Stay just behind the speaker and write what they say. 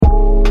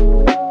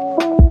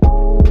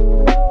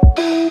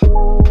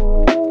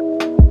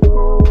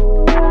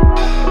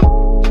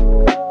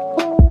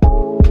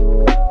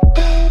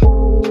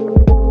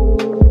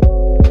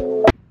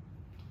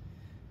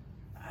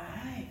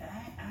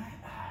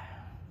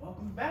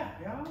Welcome back,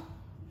 y'all.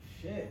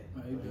 Shit.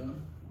 How you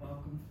doing?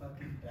 Welcome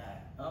fucking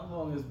back. How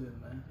long it's been,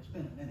 man? It's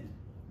been a minute.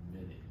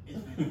 It's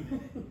been a minute.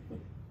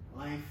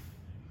 Life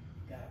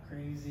got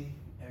crazy.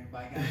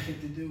 Everybody got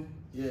shit to do.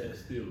 Yeah. It's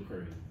still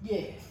crazy.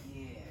 Yeah.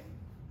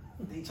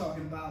 They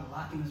talking about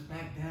locking us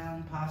back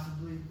down,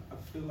 possibly. I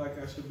feel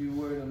like I should be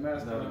wearing a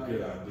mask. Not a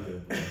good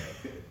idea.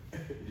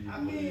 I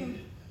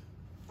mean,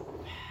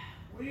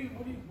 what are you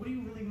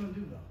really gonna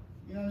do though?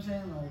 You know what I'm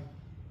saying? Like,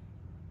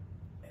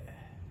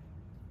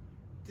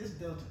 this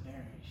Delta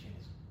variant shit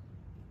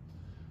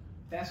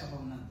that's a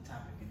whole nother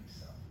topic in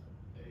itself.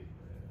 Hey,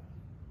 man.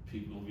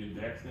 People get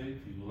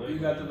vaccinated. People ain't. You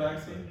got the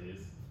vaccine?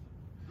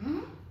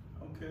 Hmm?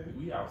 Okay.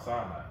 We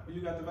outside.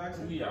 You got the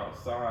vaccine? We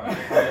outside.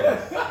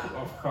 Yes.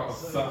 I'm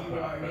outside. So you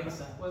are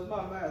inside. Where's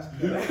my mask?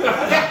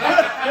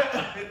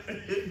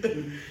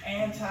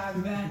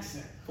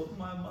 Anti-vaxxer. Put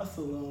my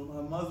muzzle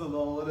on,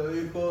 whatever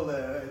you call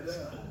that right It's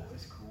now. cool.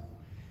 It's cool.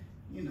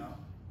 You know,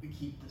 we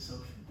keep the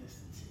social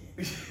distancing.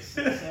 You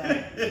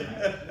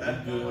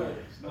good.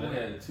 I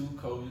had 2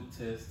 COVID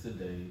tests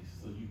today,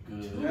 so you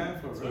good. Yeah,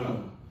 for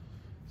real.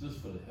 Just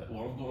for the hell.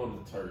 Well, I'm going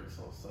to Turks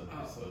on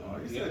Sunday, so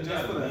You said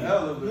just for the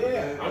hell of it.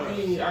 Yeah. I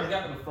mean, I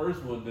got the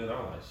first one, then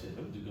I'm like, shit,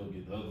 let me just go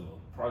get the other one.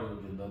 Probably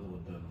gonna get another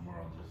one done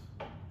tomorrow.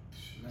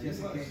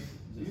 Just in case.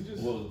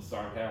 We'll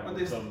start having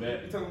to come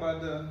back. You talking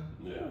about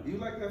Yeah. you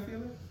like that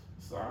feeling?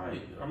 It's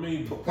alright. I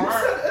mean, It's I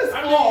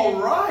mean,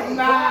 alright.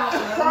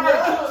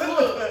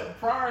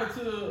 prior to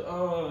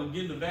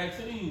getting the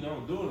vaccine, I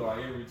was doing it like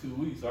every 2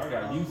 weeks, so I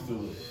got used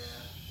to it.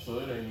 So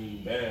it ain't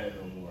even bad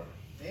no more.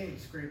 They were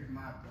scraping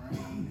my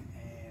brain,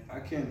 and I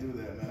can't do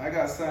that, man. I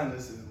got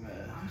sinuses,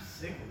 man. I'm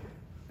sick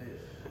of it.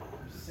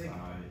 I'm sick of it.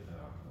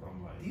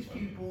 I'm like, These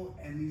people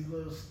and these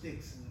little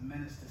sticks is a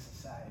menace to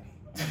society.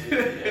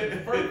 Yeah,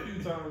 the first few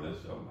times that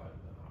shit, I'm like,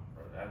 nah,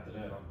 bro. After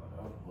that, I'm like,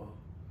 oh well.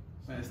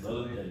 Man, it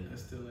still ain't it,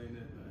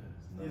 man.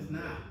 It's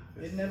not.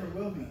 It never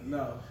will be.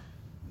 No.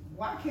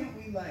 Why can't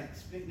we like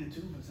spit in the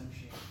tube or some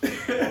shit?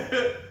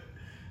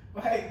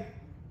 Like,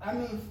 I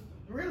mean,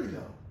 really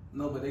though.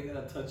 No, but they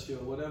gotta touch your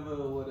whatever.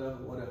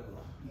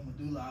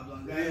 Medulla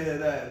oblongata. Yeah,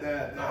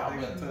 that. Nah, They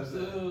gotta touch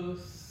that.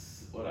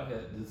 what I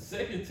had, the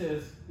second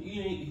test,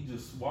 he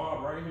just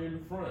swabbed right here in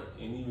the front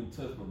and even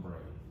touched my brain.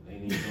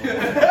 Ain't even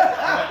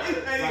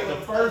like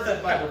the first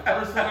one I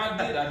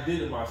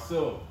did it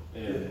myself,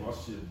 and my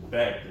shit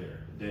back there.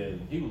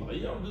 Then he was like,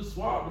 yeah, I'm just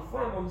swabbed the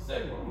front on the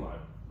second one. I'm like,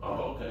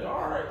 oh, okay,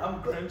 all right.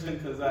 I'm cringing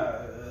because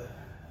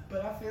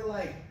But I feel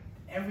like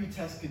every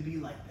test could be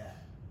like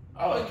that.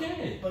 Oh, it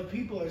can. But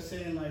people are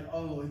saying like,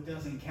 oh, it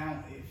doesn't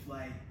count if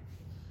like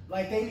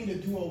they need a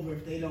do-over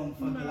if they don't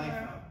fuck their life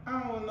out.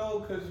 I don't know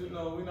because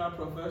we're not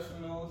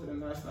professionals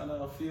and that's not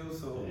our field.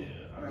 So Yeah,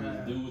 I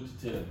just do what you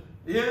tell me.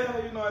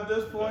 Yeah, at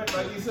this point,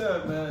 like you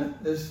said, man,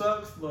 it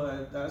sucks,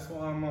 but that's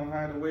why I'm gonna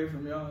hide away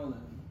from y'all and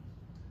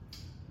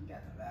You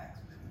got the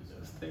vax, man.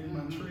 just stay in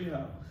my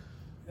treehouse.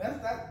 That's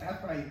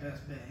probably your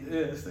best bet.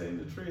 Yeah, stay in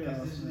the treehouse.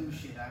 Because this new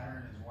shit I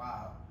heard is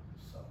wild.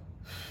 So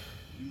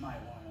you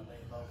might want to lay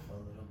low for a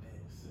little bit.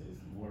 It's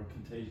more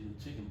contagious than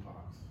chicken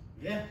pox.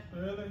 Yeah.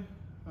 Really?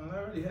 I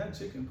already had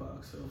chicken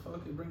pox, so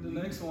fuck it, bring the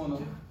next one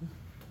on.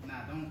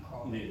 Nah, don't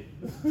call it.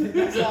 Yeah.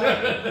 That's all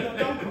right.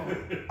 Don't call it.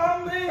 I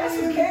mean, That's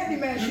some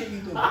Candyman shit you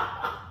do.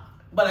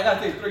 but I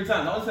gotta say it 3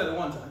 times. I only said it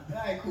 1 time.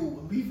 Alright,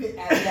 cool. Leave it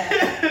at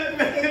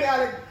that. You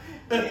gotta,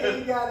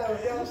 you know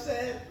what I'm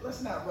saying?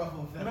 Let's not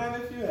ruffle feathers.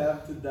 Man, if you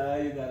have to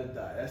die, you gotta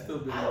die. That's still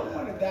big. I don't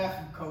want to die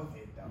from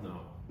COVID, though.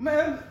 No.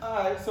 Man,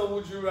 alright, so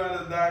would you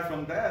rather die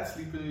from that,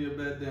 sleeping in your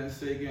bed, than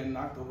say getting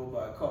knocked over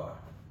by a car?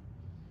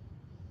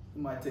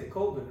 You might take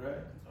COVID,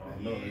 right? I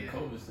don't know. The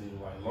COVID seems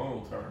like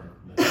long term.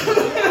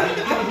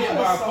 Getting hit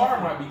by a car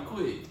might be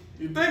quick.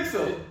 You think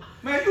so?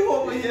 Man, you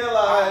over here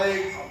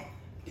like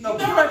no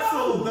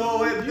pretzel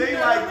though, and they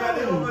like that.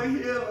 They over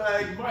here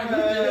like You might hit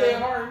your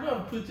head hard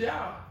enough, put you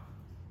out.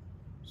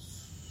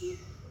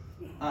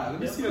 Alright, let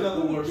me see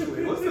another worse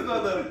way. What's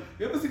another?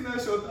 You ever seen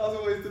that show,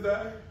 1,000 Ways to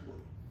Die?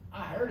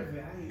 I heard of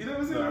it. You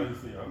never seen No, I it? ain't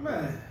seen it.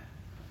 Man.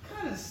 What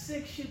kind of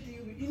sick shit do you?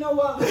 You know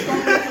what? Let's go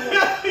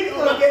back to it.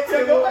 Let's get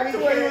to Go back to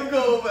where you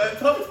go, man.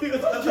 Talk to you.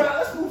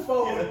 Let's move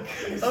forward.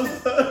 He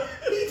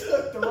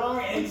took the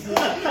wrong exit.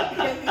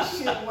 And this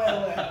shit went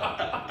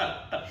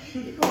left.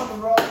 He going the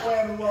wrong way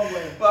and the wrong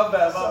way. My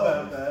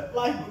bad.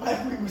 Like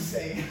we were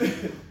saying,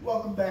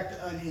 welcome back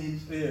to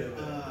Unhinged.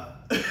 Yeah,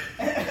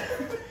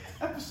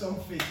 Episode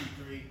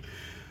 53.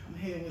 I'm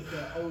here with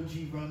the OG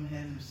rumhead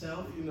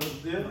himself. You know,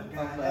 different.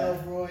 My guy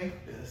Elroy.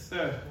 Yes,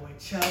 sir. Boy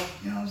Chuck,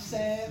 you know what I'm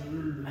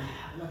saying?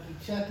 Lucky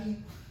Chucky. You know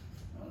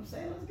what I'm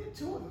saying? Let's get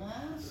to it,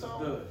 man.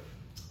 So,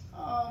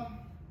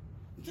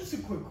 just a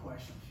quick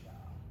question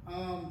for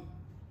y'all.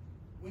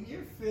 When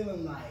you're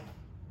feeling like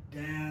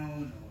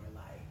down or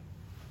like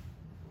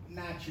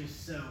not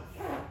yourself,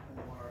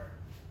 or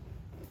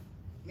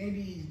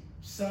maybe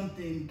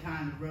something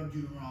kind of rubbed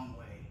you the wrong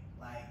way,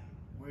 like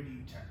where do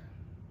you turn?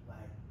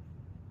 Like,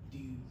 do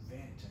you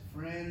vent to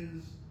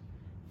friends,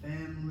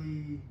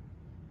 family?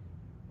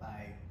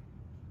 Like,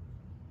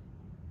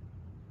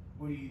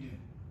 what do you do?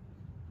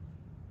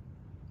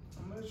 I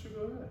let you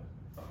go ahead.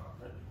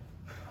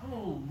 I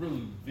don't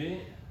really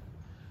vent.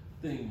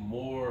 I think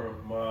more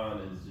of mine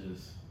is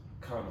just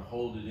kind of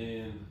hold it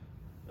in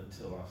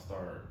until I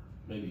start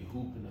maybe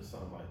hooping or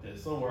something like that.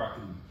 Somewhere I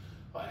can,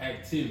 an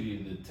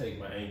activity to take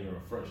my anger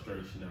or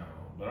frustration out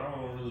on. But I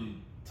don't really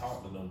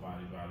talk to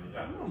nobody about it.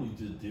 I normally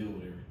just deal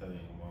with everything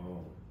on my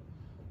own.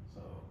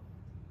 So.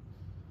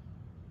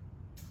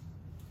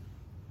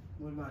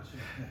 What about you?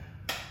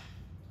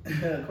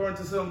 According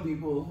to some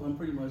people, I'm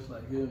pretty much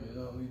like him, you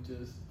know, we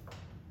just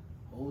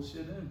hold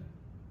shit in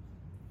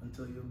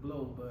until you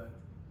blow, but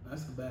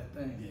that's a bad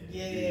thing.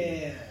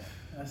 Yeah.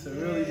 That's a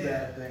really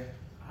bad thing.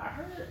 I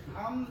heard,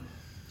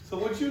 So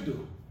what you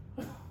do?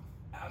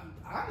 I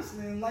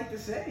honestly didn't like to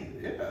say.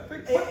 Yeah,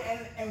 I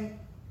think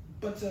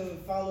But to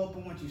follow up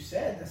on what you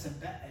said, it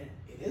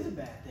is a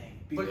bad thing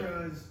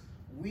because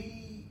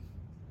we,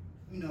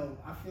 you know,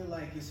 I feel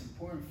like it's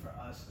important for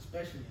us,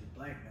 especially as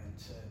black men,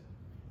 to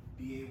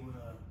be able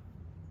to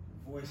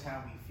voice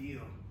how we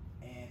feel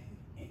and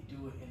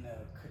do it in a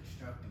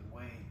constructive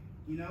way.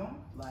 You know,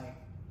 like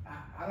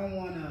I don't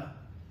want to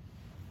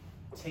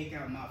take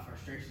out my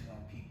frustrations on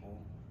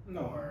people,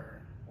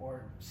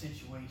 or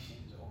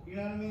situations, or you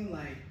know what I mean.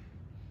 Like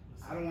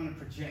I don't want to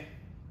project.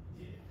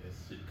 Yeah, that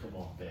shit come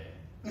off bad.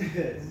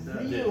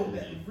 real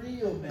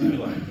bad. You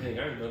like, dang,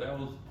 I didn't know that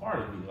was part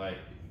of me. Like,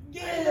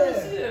 yeah, I never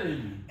see that in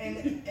me.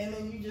 And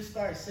then you just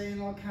start saying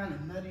all kind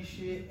of nutty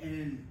shit,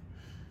 and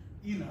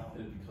you know,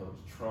 it becomes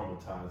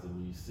traumatizing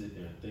when you sit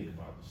there and think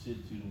about the shit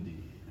you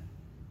did.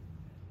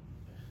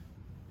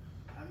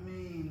 I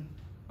mean,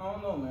 I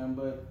don't know, man,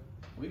 but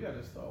we got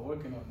to start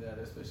working on that,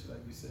 especially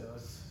like you said,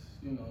 us,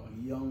 you know,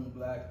 young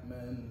black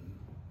men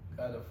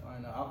got to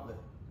find an outlet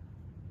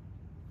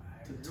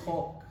to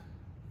talk.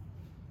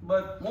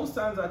 But most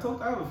times I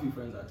have a few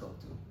friends I talk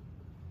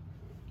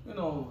to. You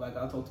know, like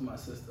I talk to my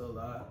sister a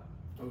lot.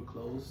 We're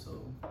close,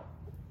 so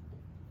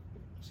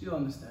she'll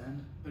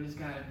understand. But it's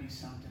got to be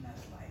something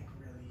that's like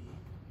really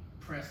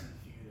pressing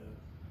for you to,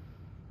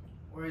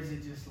 or is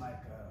it just like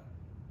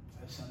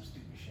if some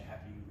stupid shit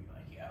happen, you be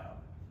like, yo.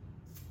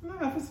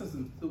 Nah, if it's just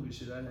some stupid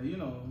shit, I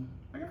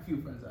got a few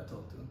friends I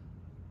talk to.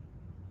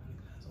 I need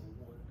a glass of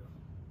water though.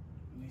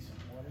 You need some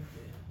water?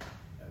 Yeah,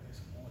 gotta get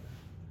some water.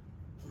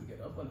 Should we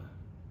get up on that?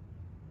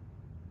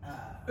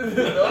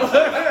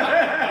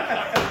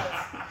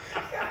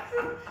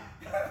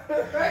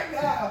 Right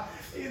now,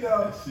 you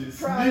know,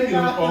 Speaking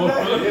of phone,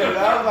 yeah,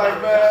 I was like,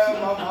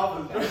 man, my mom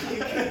was yeah,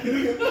 man,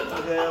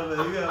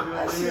 you gotta be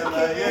over here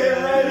like,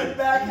 right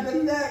back in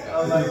the neck. I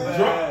was like, man.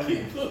 drop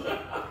kick. Yeah,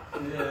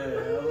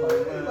 I was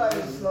like, man.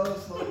 Like slow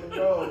the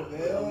road,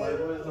 man. I'm like,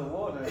 where's the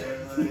water? Like,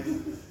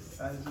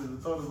 I should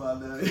have thought about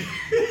that.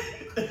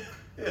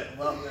 Yeah,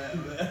 my bad,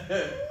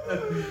 man.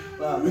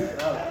 My bad.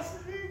 That's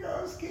the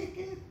Negroes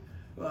kicking.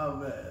 My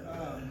bad.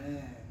 Oh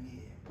man,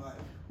 yeah. But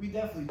we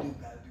definitely do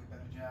gotta do a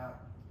better job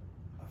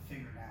of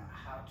figuring out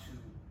how to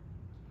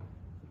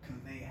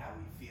convey how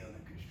we feel in a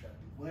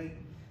constructive way,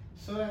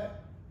 so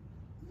that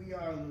we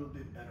are a little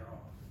bit better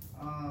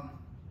off.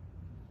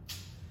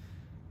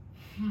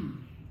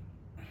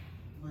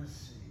 Let's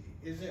see.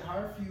 Is it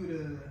hard for you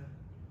to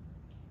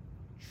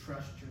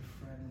trust your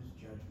friend's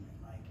judgment?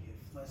 Like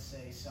if, let's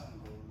say,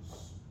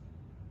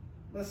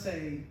 let's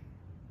say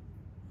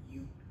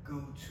you go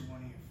to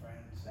one of your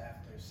friends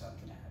after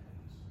something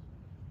happens.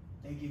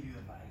 They give you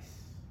advice.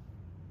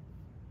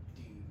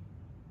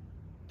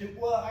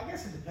 Well, I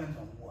guess it depends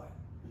on what.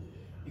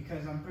 Yeah.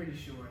 Because I'm pretty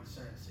sure in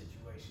certain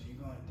situations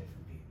you're going to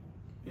different people.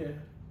 Yeah.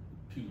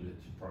 People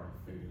that you probably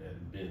figured that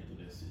have been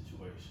through that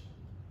situation.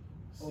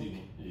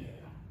 Okay. Yeah.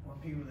 Or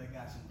people that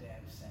got some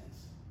damn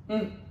sense.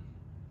 Mm.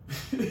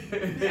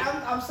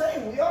 Yeah, I'm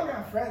saying we all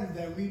got friends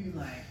that we be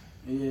like,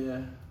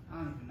 Yeah. I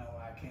don't even know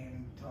why I came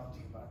and talk to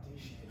you about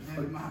this shit.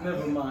 Never mind.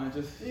 Never mind.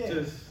 Just All right,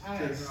 bro, I'm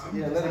yeah, just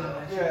let it not go.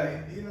 that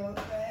Yeah. shit. You know,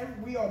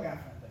 we all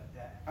got friends like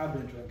that. I've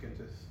been drinking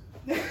just.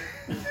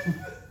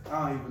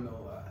 I don't even know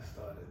why I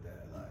started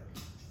that.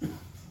 Like,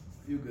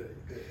 you good.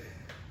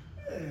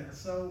 Yeah,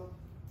 so,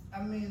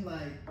 I mean,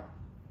 like,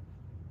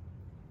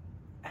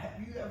 have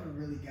you ever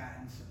really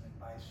gotten some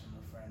advice from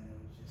a friend that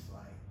was just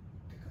like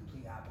the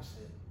complete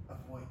opposite of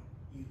what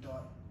you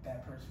thought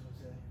that person would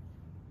say?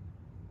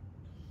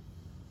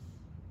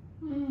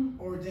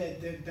 Or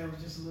that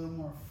was just a little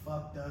more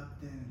fucked up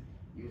than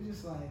you were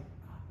just like,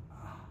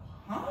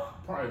 huh?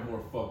 Probably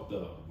more fucked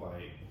up.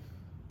 Like,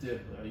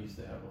 definitely, I used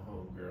to have a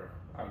homegirl.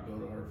 I'd go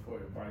to her for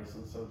advice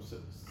on some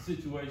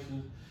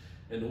situations,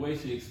 and the way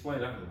she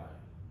explained, I'd be like,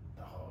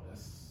 "Oh,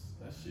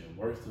 that shit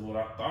worse than what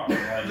I thought."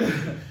 Like,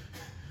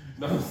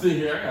 no, I'm sitting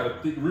here, I gotta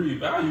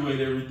reevaluate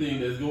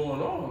everything that's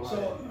going on. So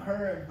like,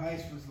 her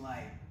advice was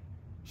like,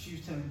 she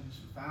was telling you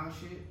some foul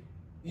shit?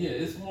 yeah,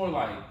 it's more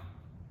like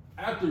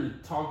after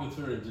talking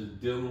to her and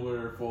just dealing with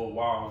her for a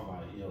while, I was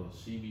like, yo,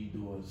 she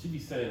be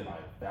saying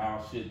like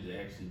foul shit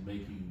that actually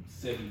make you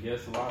second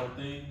guess a lot of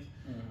things.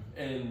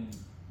 And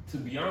to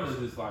be honest,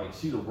 it's like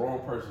she the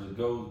wrong person to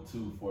go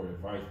to for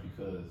advice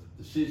because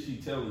the shit she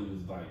telling you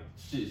is like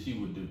shit she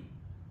would do.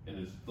 And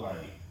it's like,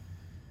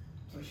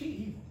 So she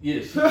evil.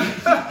 Yeah, she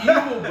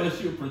evil, but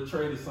she'll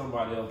portray to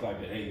somebody else like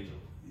an angel.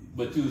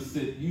 But you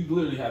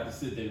literally have to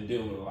sit there and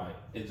deal with her, like,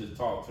 and just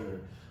talk to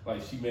her.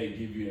 Like, she may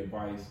give you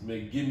advice,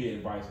 may give me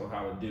advice on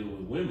how to deal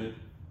with women.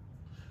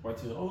 By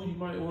telling, oh, you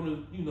might want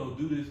to,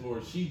 do this,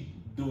 or she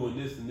doing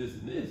this and this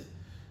and this.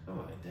 I'm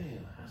like,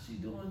 damn, how she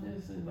doing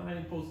this? And I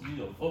ain't supposed to,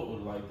 fuck with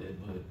her like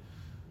that, but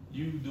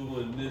you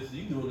doing this,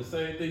 you doing the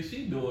same thing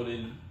she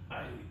doing,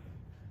 and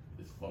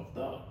it's fucked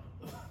up.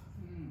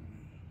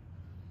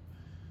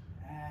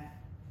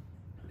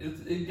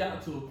 It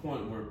got to a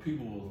point where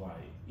people was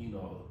like,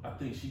 I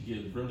think she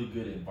gives really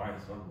good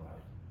advice. I'm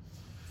like,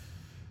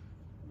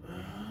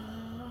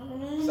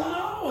 so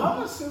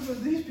I'm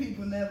assuming these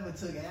people never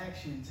took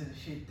action to the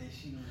shit that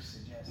she was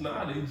suggesting.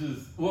 Nah,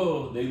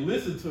 they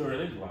listened to her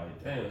and they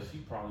like, damn, she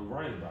probably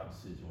right about the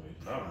situation.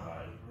 I'm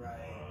like,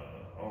 right.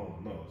 I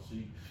don't know.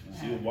 She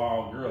a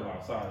wild girl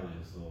outside of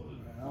this, so.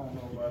 Man, I don't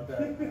know about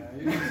that, man.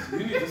 You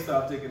need to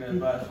stop taking that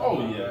advice.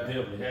 Oh yeah,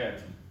 definitely had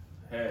to.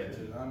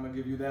 I'm gonna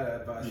give you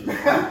that advice.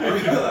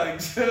 Yeah. Like,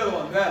 chill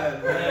on that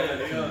advice.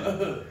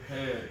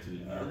 Had to.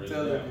 I'm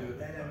telling you.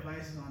 That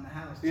advice is on the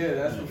house. Yeah,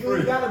 that's for you free. You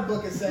ain't gotta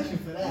book a session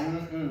for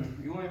that.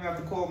 You won't even have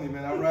to call me,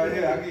 man. I'm right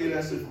here. I'll give you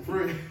that shit for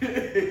free.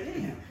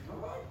 Damn.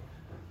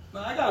 No,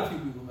 I got a few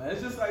people, man.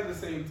 It's just like the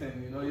same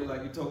thing,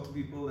 you talk to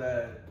people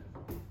that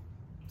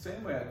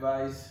same way,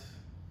 advice,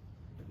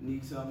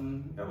 need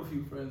something. You have a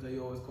few friends that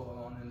you always call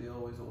on and they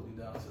always hold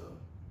you down,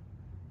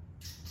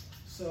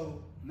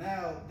 So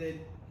now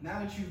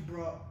that you've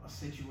brought a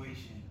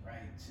situation,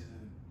 right, to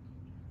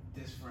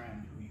this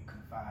friend who you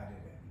confided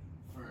in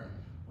for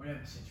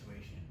whatever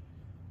situation,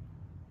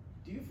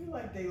 do you feel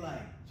like they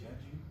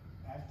judge you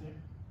after?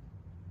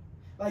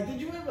 Like, did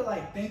you ever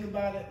think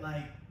about it?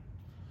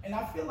 And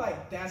I feel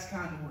like that's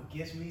kind of what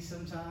gets me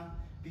sometimes,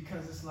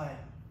 because it's like,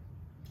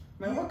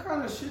 man, what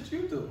kind of shit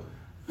you doing?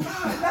 I'm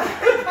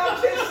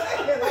just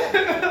saying,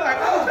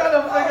 I'm trying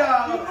to figure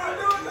out.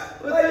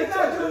 You're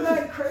not doing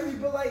that crazy,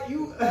 but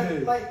you,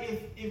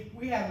 if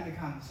we having a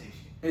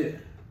conversation, yeah,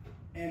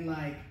 and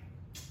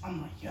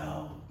I'm like,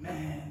 yo,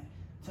 man,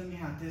 tell me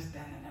how this,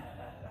 da,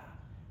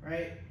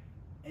 right?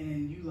 And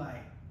then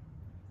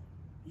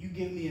you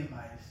give me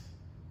advice,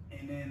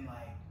 and then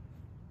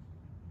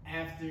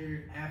after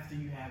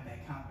you have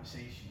that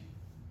conversation,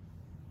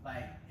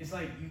 it's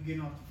like you get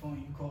off the phone,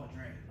 you call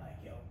Dre,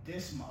 yo,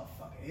 this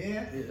motherfucker,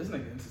 yeah, this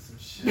nigga into some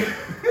shit.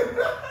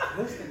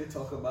 This nigga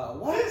talk about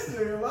what? This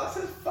nigga lost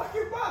his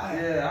fucking mind.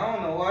 Yeah, I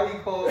don't know why he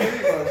called me,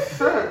 but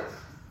shit.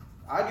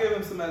 I give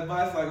him some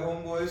advice like,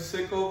 homeboy,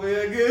 sick over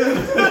here again.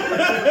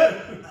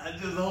 I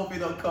just hope he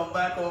don't come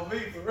back on me,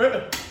 for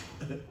real.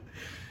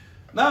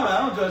 Nah, man,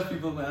 I don't judge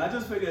people, man. I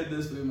just figure it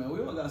this way, man. We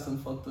all got some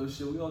fucked up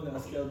shit. We all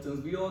got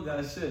skeletons. We all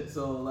got shit.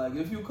 So,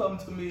 if you come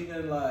to me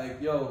and,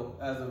 yo,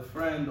 as a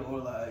friend,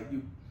 or,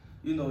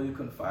 you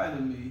confide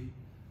in me,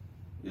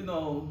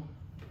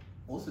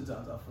 most of the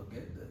times I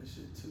forget that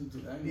shit, too.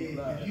 I ain't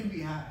gonna lie. You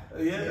be high.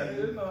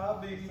 Yeah,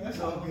 I'll be, That's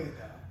all good,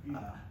 though.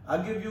 I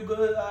give you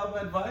good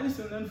advice,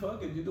 and then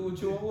fuck it. You do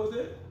what you want with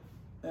it,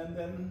 and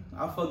then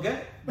I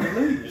forget.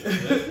 Believe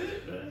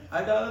it.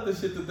 I got other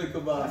shit to think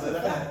about.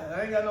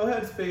 I ain't got no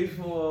headspace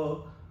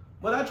for.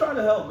 But I try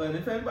to help, man.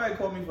 If anybody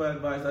call me for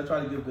advice, I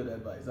try to give good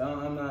advice.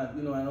 I'm not,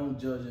 I don't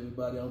judge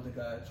anybody. I don't think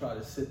I try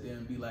to sit there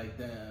and be like,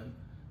 damn,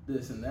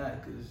 this and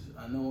that. Because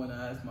I know when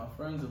I ask my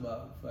friends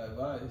for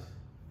advice,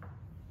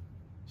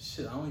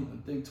 shit, I don't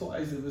even think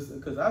twice if it's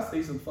because I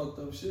say some fucked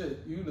up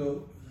shit,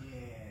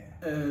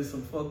 and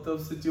some fucked up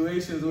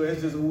situations where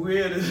it's just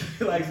weird.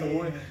 So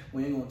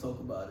we ain't gonna talk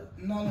about it.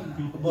 No.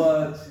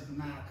 But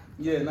not.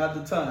 not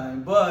the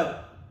time.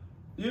 But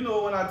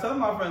when I tell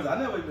my friends, I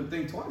never even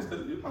think twice,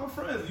 because you're my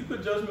friends. You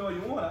could judge me all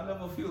you want. I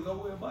never feel no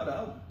way about it.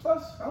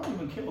 Plus, I don't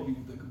even care what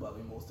people think about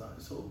me most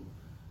times. So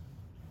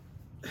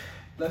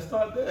let's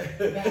start there.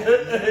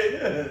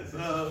 Yeah.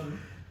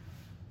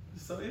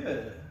 So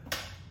yeah,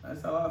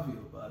 that's how I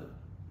feel about it.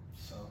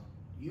 So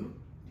do you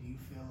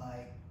feel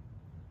like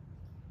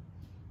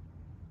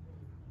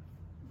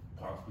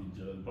possibly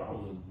judged, but I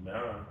wouldn't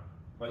matter.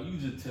 You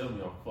just tell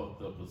me I'm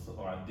fucked up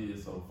or I did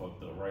something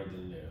fucked up right then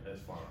and there.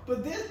 That's fine.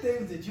 But there's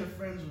things that your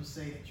friends will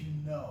say that that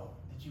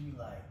you be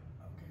like,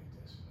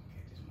 this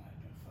might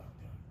have been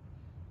fucked up.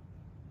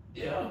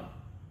 Yeah.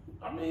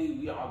 I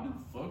mean, we all do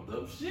fucked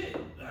up shit.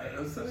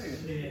 I'm saying.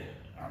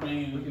 Yeah. I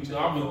mean,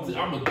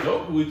 I'm a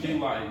joke with you,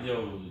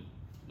 yo,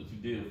 what you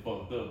did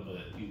fucked up, but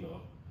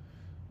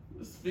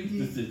let's fix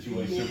the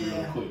situation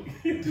real quick.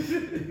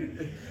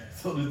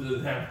 So this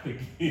doesn't happen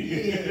again.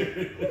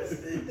 Yeah.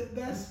 The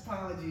best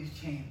apologies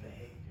change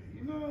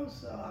behavior,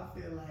 So I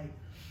feel like,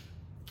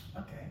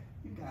 okay,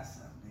 you got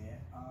something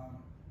there.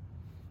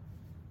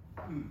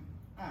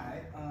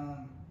 Alright,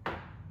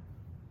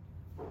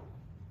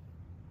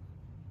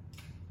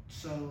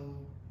 so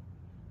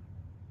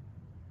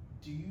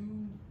do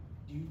you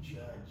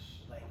judge,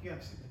 you have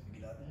a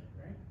significant other,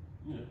 right?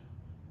 Yeah.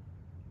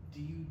 Do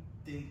you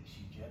think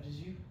she judges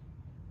you?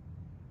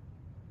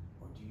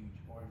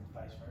 Or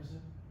vice versa?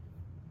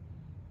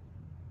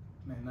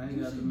 Man, now you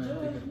got the man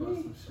thinking about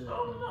some shit. I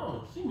don't know.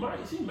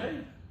 She may.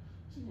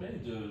 She may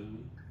judge me.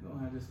 You don't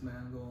have this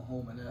man going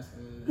home and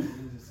asking.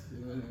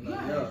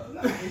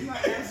 He's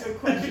not answering a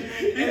question.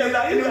 And then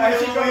when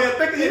she go here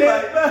thinking, he's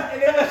like,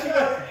 and then when she go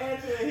to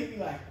answer, he be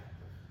like,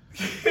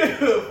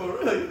 for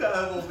real, you gotta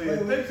have over here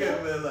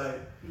thinking, man, like.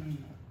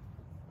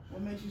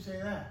 What made you say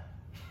that?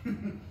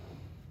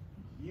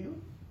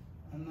 You?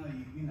 I know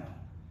you know.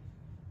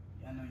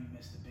 I know you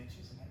miss the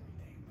bitches and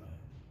everything,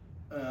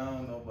 but I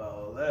don't know about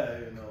all that,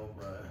 you know,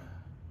 but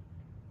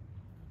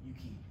you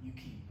keep.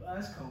 Well,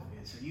 that's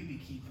COVID, so you be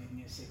keeping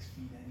your 6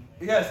 feet anyway.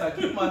 yes, I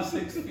keep my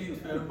 6 feet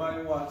for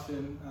everybody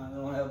watching. I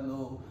don't have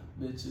no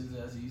bitches,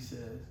 as he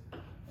says,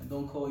 and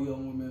don't call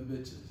young women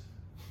bitches.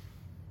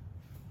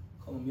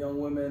 Call them young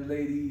women,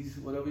 ladies,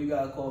 whatever you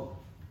gotta call them.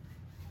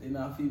 They're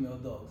not female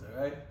dogs, all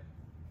right?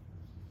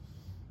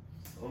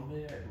 Some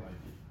may act like it.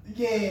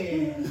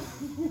 Yeah.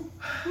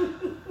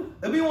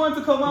 Let me want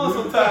to come out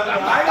sometime. I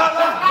ain't gonna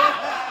lie.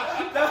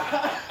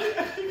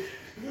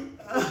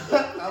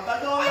 I'm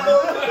not gonna lie.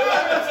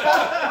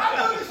 I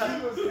know this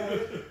shit was saying.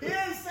 He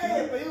didn't say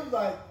it, but he was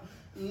like,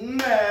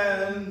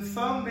 Man,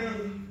 some be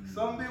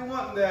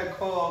wanting that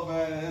call,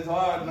 man. It's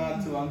hard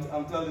not to.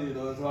 I'm telling you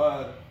though, it's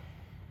hard.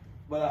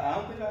 But I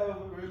don't think I ever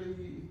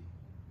really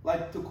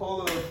like to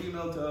call her a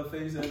female to her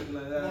face or anything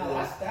like that. no,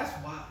 that's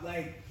why.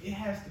 Like, it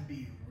has to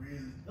be really.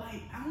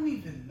 Like, I don't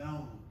even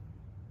know.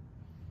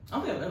 I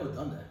don't think I've ever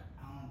done that.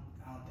 I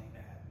don't think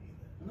that happened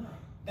either. No.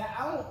 That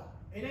I don't.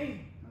 It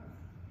ain't.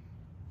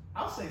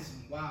 I'll say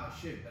some wild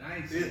shit, but I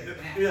ain't saying that.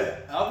 Yeah,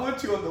 I'm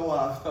with you on the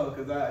wild stuff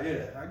because I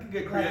can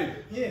get creative.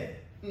 Like, yeah.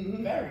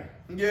 Mm-hmm. Very.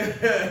 Yeah.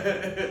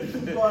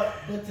 But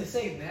to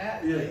say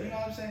that, Yeah. like, you know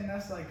what I'm saying?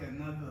 That's like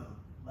another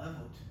level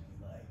to me.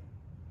 Like,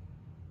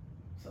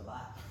 it's a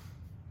lot.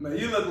 Man,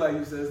 you look like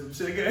you said some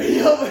shit. Yo, I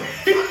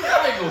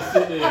ain't gonna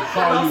sit there and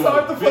call I'm you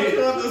sorry a to put bitch,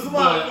 you on the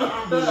spot. but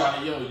I'm be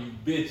like, yo, you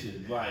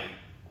bitches. Like,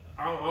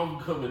 I'm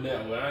coming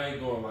that way. I ain't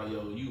going like,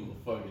 yo, you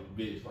a fucking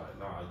bitch. Like,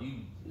 nah, you.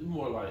 It's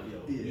more like,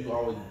 yo, you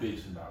always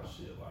bitching about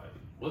shit. Like,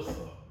 what's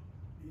up?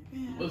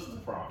 What's the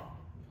problem?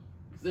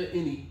 Is there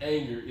any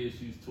anger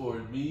issues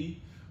toward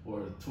me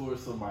or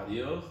towards somebody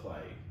else?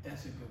 Like,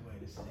 That's a good way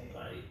to say it.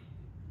 like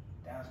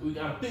That's we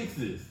gotta fix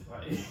this.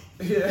 Like,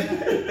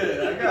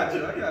 yeah, I got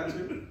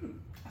you.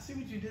 I see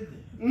what you did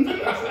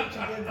there. I see what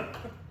you did there.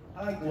 I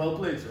like that. Well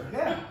played, sir.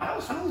 Yeah, that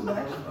was smooth,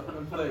 actually.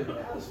 Well played.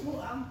 That was smooth.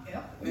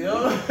 You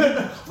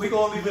know, we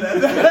gonna leave it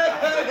at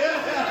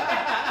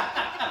that.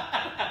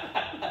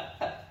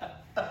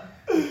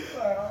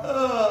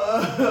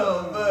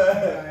 Oh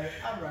man.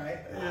 All right.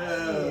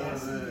 Yeah, I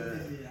see what you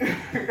did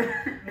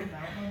there.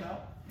 No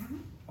doubt.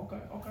 Okay.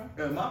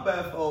 Yeah, my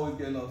bad for always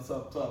getting on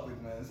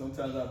subtopic, man.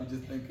 Sometimes I be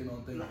just thinking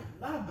on things.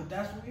 Nah, but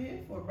that's what we're here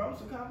for, bro.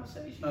 It's a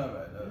conversation. All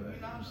right. You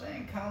know what I'm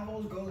saying?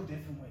 Convos go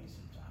different ways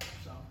sometimes.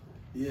 So,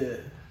 Yeah.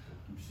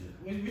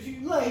 what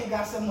you like? You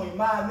got something on your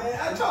mind, man.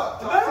 I talk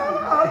to me.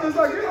 I'm just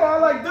like, you know, I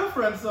like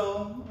different,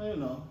 so you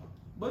know.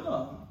 But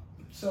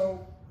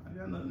So, I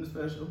got nothing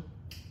special.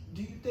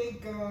 do you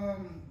think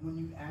when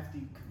you after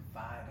you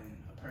confide in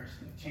a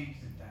person, it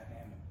changes the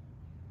dynamic?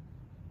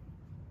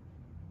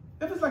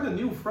 If it's like a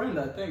new friend,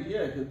 I think,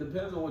 yeah, 'cause it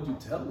depends on what you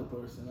tell the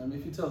person. I mean,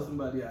 if you tell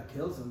somebody I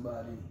killed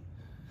somebody,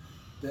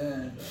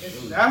 then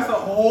that's a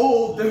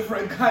whole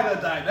different kind of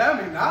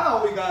dynamic.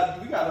 Now we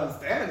got to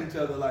understand each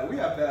other. Like, we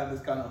have to have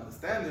this kind of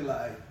understanding.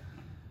 Like,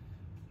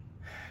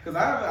 because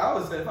I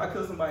would say if I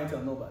kill somebody, I ain't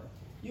tell nobody.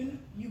 You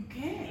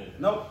can't.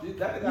 Nope,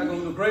 that gotta go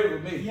to the grave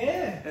with me.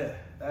 Yeah.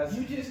 That's.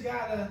 You just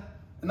gotta.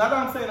 Not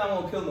that I'm saying I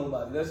won't kill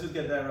nobody. Let's just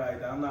get that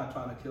right. I'm not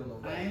trying to kill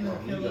nobody. I ain't no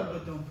killer,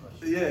 but don't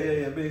push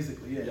it. Yeah,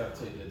 basically, you yeah. gotta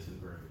take that to the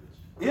grave.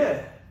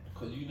 Yeah.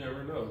 Cause you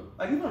never know.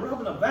 Like, even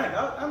robbing a bank,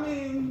 I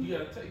mean, You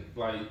gotta take,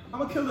 like, I'm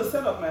gonna kill the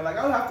setup, man. Like,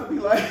 I'll have to be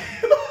like,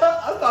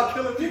 I start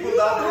killing Do people you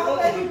know down the how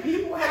road. many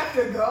people have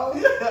to go?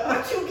 Yeah.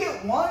 Once you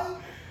get one,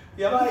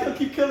 Yeah, I'm gonna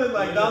keep killing,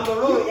 like, down the yeah,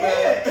 road,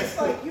 man. it's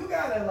like you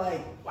gotta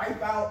like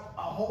wipe out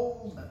a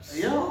whole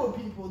slew of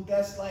people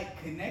that's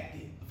like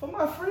connected. For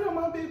my freedom,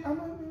 I might be,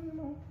 you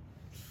know.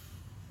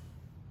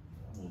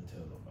 I wouldn't tell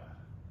nobody.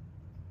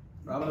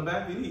 Robbing a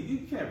bank, you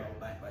can't rob a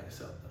bank by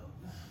yourself, though.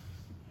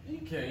 You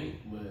can't,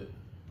 but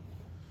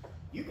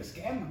You can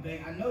scam a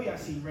bank. I know y'all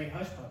seen Ray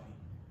Hush Puppy.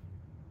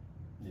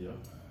 yeah.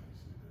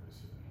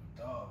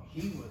 Dog,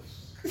 he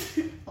was. I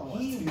don't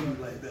want to see you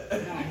like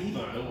that. Nah, he,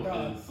 Nah, it was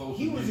dog, in social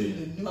he was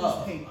media. in the Oh, I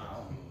newspaper.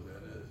 don't know who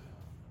that is.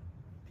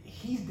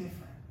 He's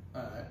different.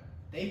 All right.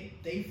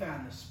 They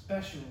found a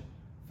special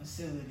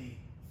facility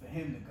for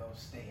him to go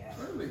stay at.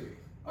 Really?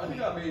 Oh, you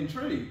got me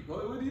intrigued.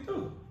 What did he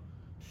do?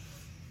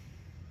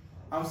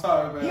 I'm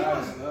sorry, man. He I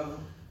was- didn't know.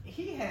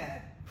 He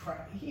had like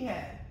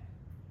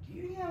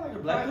a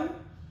Black private,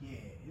 dude? yeah,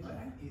 he's an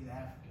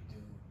African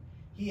dude.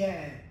 He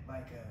had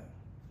like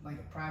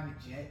a private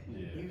jet.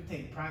 Yeah. He would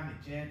take private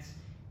jets.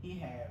 He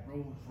had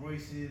Rolls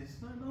Royces.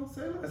 No, don't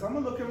say less. I'm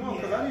gonna look him up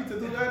because Yeah. I need to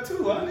do that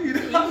too. I need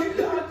Y'all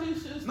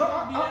just should No,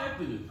 start being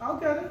active. I'll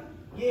get it.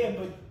 Yeah,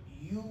 but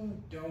you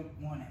don't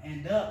want to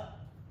end up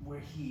where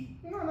he,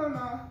 No.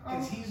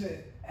 because he's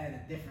at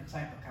a different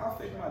type of I'll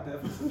college. fix my right?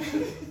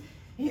 deficit.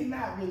 He's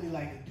not really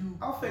like a dude.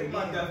 I'll fake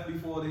my death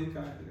before they kind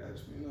of got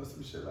you know,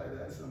 some shit like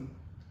that. Some.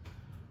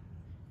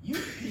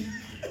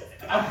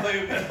 I'm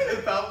playing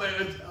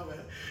with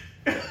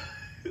man.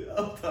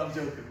 I'm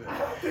joking, man. I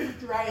don't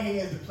think right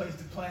here is the place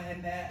to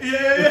plan that.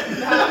 Yeah.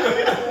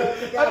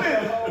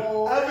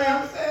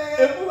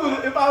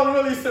 If I was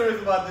really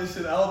serious about this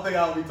shit, I don't think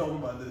I would be talking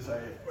about this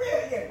right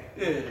here.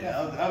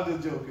 Yeah. I'm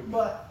just joking.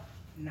 But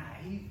nah,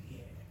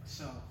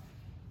 So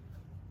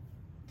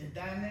the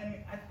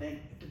dynamic, I think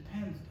it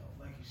depends though.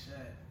 Like you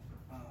said,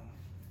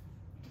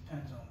 it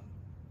depends on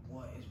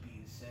what is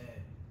being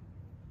said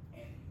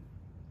and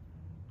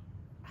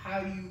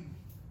how you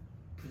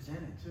present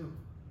it too.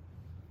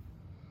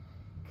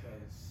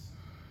 Because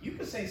you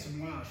can say some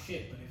wild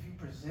shit, but if you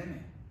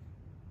present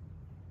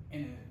it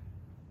in a,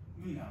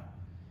 you know,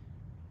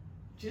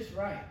 just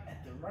right,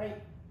 at the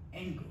right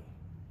angle,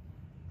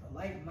 the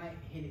light might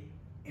hit it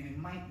and it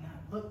might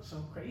not look so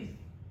crazy.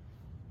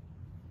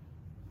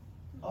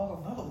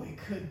 Although it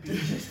could be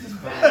just as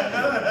bad.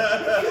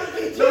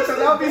 No, because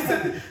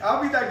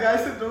I'll be that guy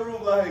sitting in the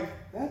room like,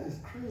 that is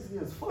crazy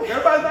as fuck.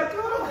 Everybody's like,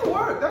 yo, that could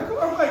work.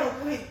 I'm like,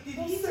 wait, did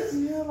he just just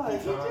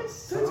really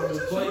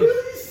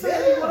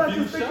say what I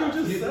just think you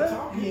just said?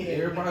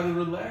 Yeah. Everybody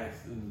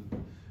relaxed, and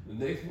the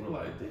next one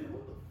like, damn,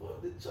 what the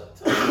fuck did Chuck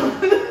tell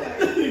me?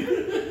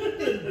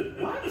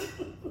 What?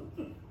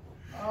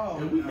 Oh,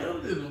 and we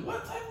handled it in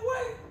what type of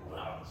way?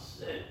 Oh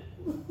shit.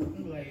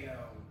 I'm like, yo.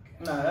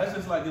 Nah, that's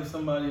just like if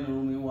somebody in the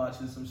room is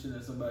watching some shit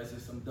and somebody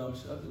says some dumb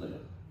shit. I'd be like,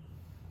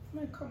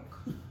 man, come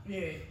on.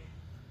 Yeah.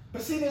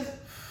 But see,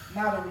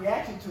 now the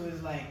reaction to it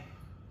is like,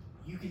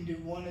 you can do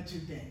one or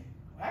two things.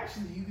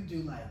 Actually, you could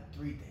do like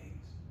three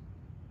things.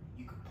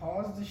 You could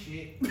pause the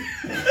shit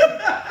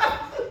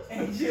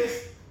and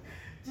just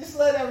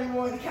let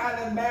everyone kind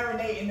of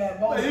marinate in that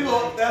moment.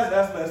 Man,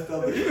 that's messed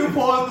up. You can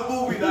pause the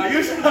movie now.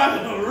 You're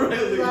trying to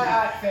really. Right,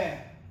 all right, fam.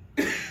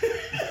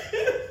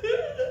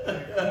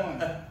 Come on.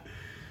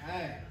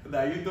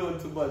 Nah, you doing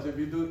too much. If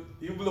you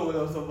blowing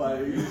up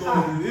somebody. You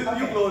blowing this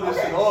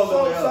shit all the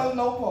way up. So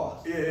no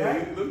pause. Yeah,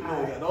 right? you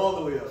blowing that all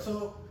the way up.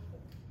 So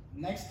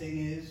next thing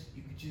is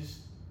you could just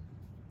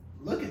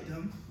look at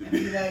them and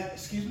be like,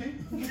 excuse me?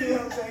 You know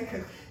what I'm saying?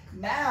 Because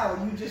now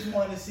you just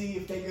want to see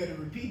if they're going to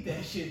repeat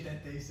that shit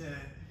that they said.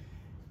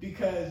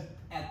 Because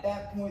at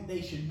that point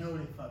they should know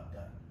they fucked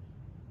up.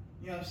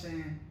 You know what I'm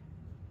saying?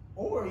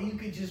 Or you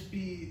could just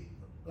be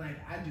like,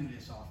 I do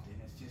this often.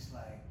 It's just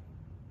like,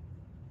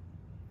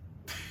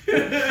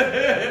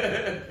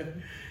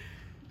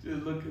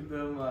 just look at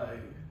them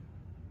like.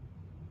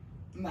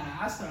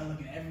 Nah, I start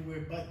looking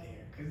everywhere but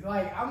there. Cause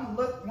like I'm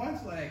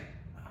once like,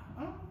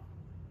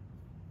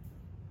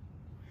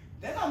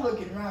 then I'm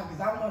looking around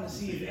because I want to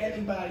see if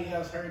anybody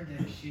else heard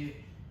that shit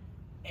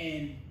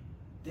and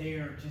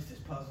they're just as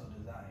puzzled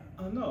as I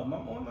am. I know.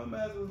 One of my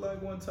mans was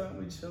like one time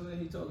we chilling.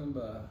 He talking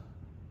about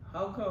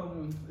how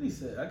come he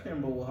said I can't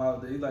remember what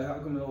holiday. He's like, how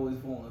come it always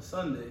fall on a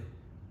Sunday?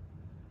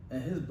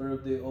 And his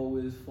birthday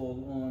always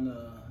fall on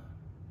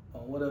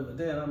whatever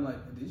day. And I'm like,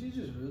 did you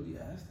just really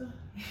ask that?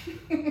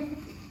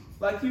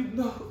 Like, you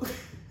know.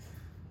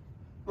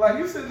 Like,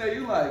 you sitting there,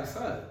 you like,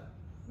 son,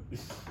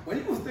 when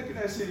you was thinking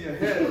that shit in your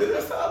head, did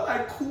it sound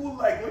like cool?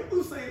 Like, when you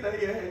was saying that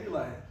in your head, you're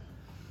like,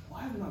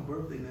 why is my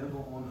birthday never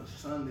on a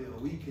Sunday or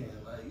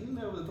weekend? Like, you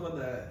never thought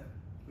that.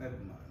 Never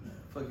mind, man.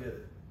 Forget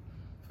it.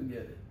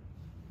 Yeah,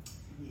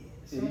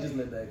 So you just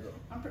let that go.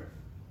 I'm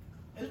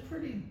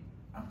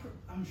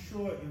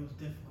sure it was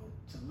difficult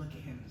to look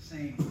at him the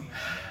same way.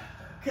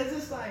 Cause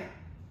it's like,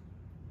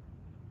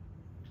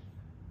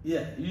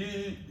 yeah,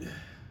 he's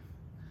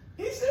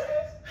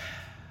serious.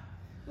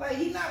 Like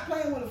he's not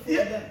playing with a full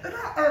day.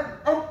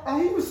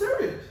 And he was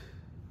serious.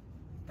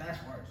 That's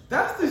worse.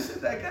 That's the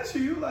shit that gets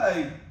you. You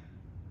like,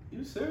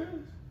 you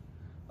serious?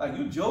 Like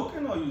you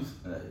joking or you?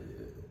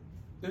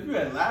 If you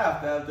had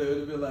laughed after,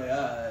 it'd be like,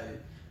 alright.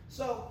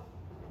 So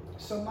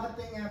my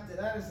thing after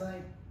that is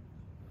like,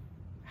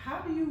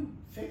 how do you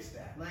fix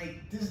that?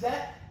 Like, does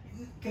that?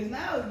 Because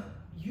now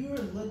you're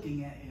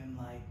looking at him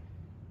like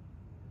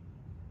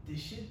the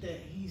shit that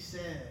he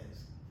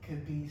says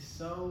could be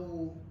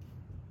so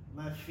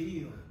left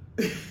field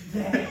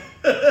that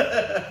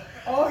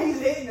all he's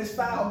hitting is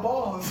foul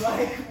balls.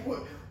 Like,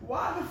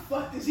 why the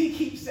fuck does he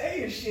keep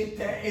saying shit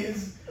that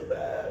is? You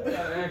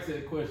gotta ask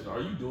that question.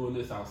 Are you doing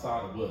this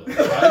outside of us?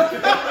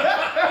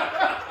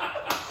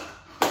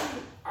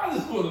 I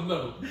just want to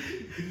know.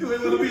 You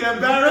ain't gonna be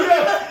embarrassed?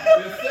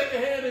 The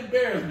secondhand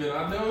embarrassment.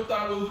 I never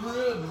thought it was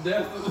real. At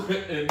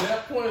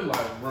that point,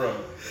 like, bro,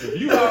 if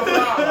you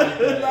outside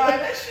like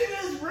that shit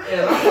is real.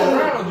 And I'm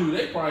around you,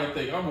 they probably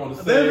think I'm on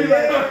the same. You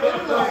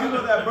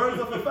know that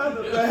birds of a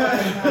feather.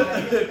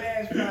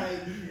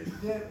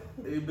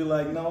 He'd be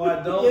like, no,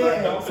 I don't.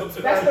 I don't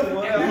subscribe to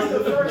whatever. That's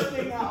the first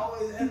thing I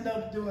always end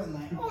up doing.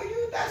 Like, oh,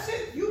 that's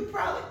it. You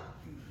probably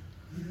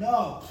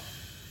no.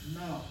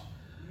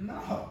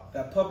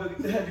 That public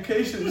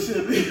education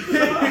shit be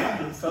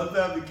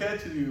sometimes be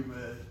catching you,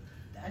 man.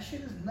 That shit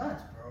is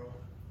nuts, bro.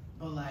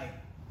 But like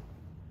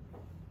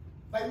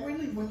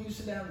really, when you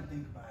sit down and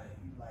think about it,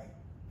 you like,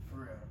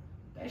 for real,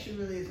 That shit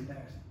really is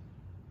embarrassing.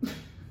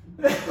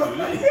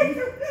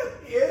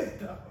 It is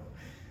though.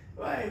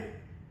 Like,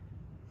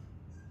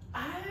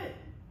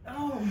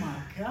 oh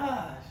my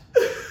gosh.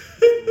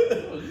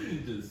 You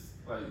can just,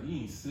 like, you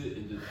can sit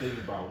and just think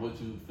about what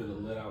you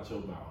finna let out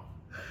your mouth.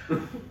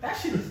 That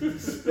shit is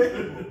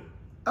despicable.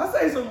 I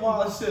say some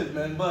wild shit,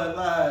 man, but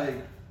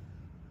like,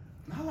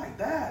 not like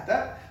that.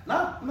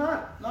 Not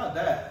that. Not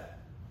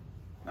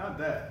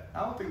that. I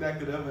don't think that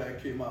could ever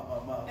have came out my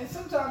mouth. And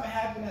sometimes it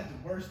happened at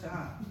the worst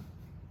time.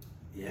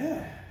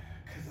 Yeah,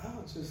 cause I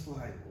was just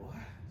like, what?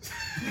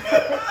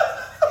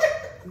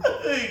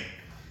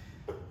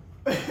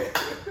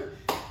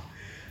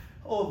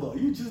 Hold on,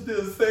 you just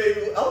didn't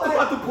say. I was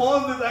about to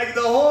pause this, like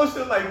the whole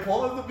shit, like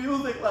pause the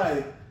music,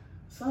 like,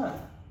 son,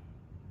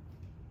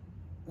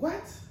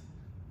 what?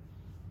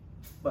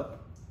 But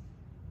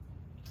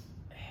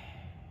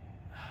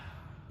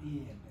yeah,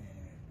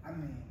 man. I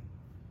mean,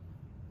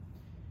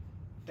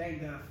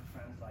 thank God for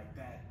friends like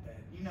that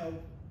you know,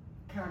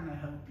 kind of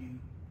help you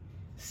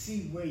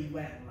see where you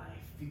at in life.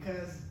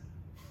 Because,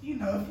 you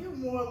know, if you're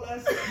more or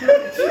less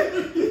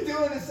you're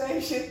doing the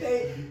same shit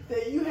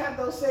that you have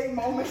those same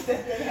moments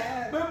that they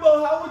had. Remember,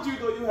 how would you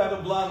know you had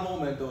a blonde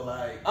moment though?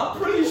 Like, I'm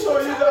pretty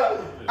sure you got.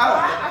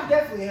 I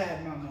definitely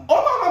had my moments.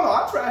 Oh no!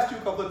 I trashed you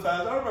a couple of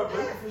times. I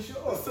remember. Yeah, for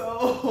sure.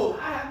 So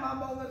I had my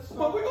moments.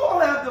 But we all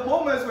have the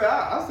moments where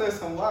I said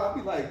some wild. I'll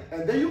be like,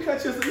 and then you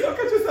catch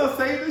yourself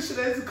saying this shit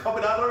and it's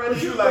coming out already.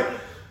 You like,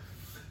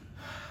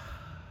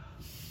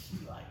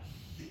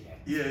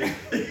 yeah.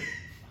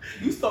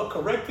 You start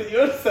correcting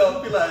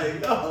yourself. Be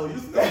like, no, you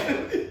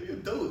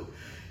do it.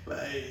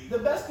 Like, the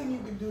best thing you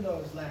can do though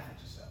is laugh at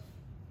yourself.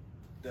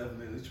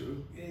 Definitely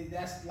true.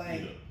 That's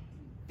like. Yeah.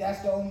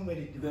 That's the only way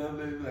to do it.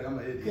 Definitely, like, I'm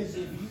an idiot. Because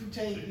if you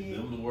take it...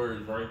 Them the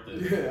words right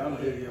there. Yeah, I'm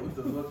an idiot. What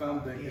the fuck I'm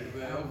thinking,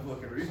 man? I'm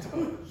fucking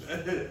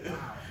retarded.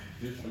 Wow.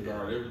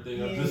 Disregard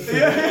everything I just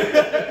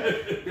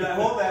said. Be like,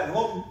 hold that.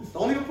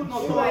 Don't even put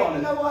no thought like, on it.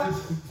 You know what?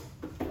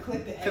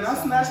 Click the X. Can I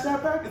snatch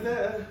that back? Is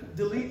there a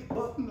delete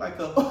button? Like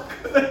a...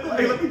 like,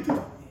 let me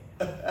do...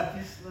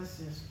 Let's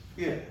just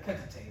cut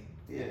the tape.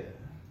 Yeah.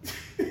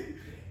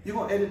 You're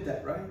going to edit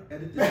that, right?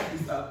 Edit that.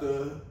 Stop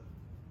the...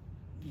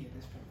 Yeah,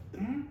 that's perfect.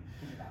 Mm-hmm.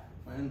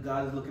 And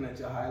God is looking at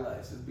your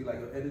highlights. Just be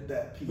like, yo, edit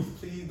that piece.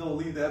 Please don't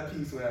leave that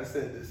piece where I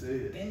said this.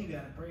 Then you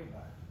gotta pray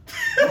about it.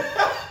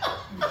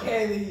 You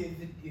can't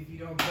if you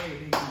don't pray,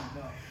 then you don't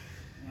go.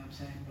 You know what I'm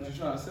saying? What you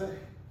trying to say?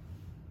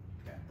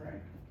 You gotta pray.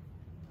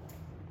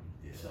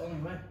 Yeah. It's the only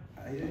way.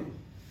 I hear you.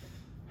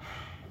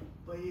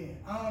 But yeah,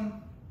 I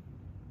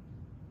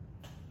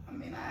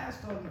mean, I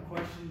asked all the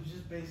questions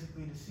just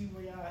basically to see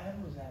where y'all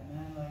head was at,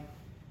 man. Like,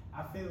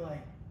 I feel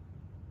like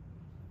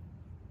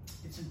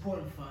it's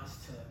important for us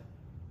to,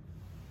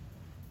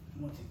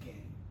 once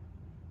again,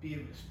 be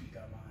able to speak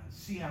our minds,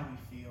 see how we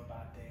feel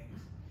about things.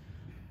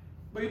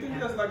 But you think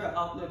that's like an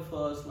outlet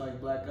for us,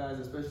 like black guys,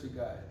 especially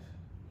guys?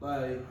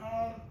 Like,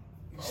 I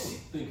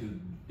would think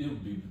it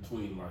would be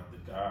between like the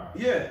guys.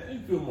 Yeah. You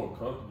feel more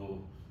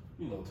comfortable,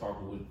 you know,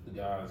 talking with the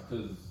guys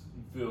because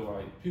you feel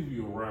like people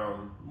you're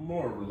around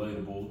more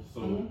relatable.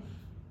 So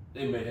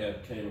they may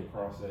have came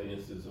across that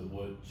instance of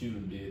what you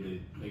did that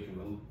they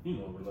can, you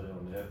know, relate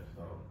on that.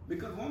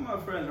 Because one of my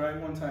friends,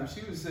 right, one time she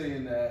was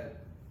saying that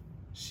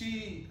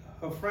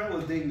her friend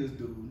was dating this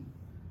dude,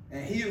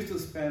 and he used to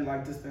spend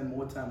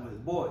more time with his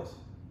boys.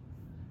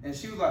 And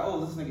she was like, "Oh,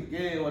 this nigga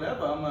gay or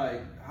whatever." I'm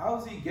like, "How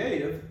is he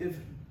gay? If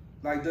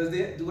like, do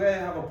they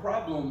have a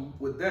problem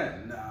with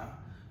them?" Nah.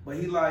 But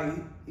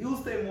he'll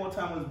stay more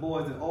time with his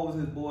boys and always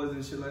his boys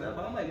and shit like that.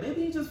 But I'm like,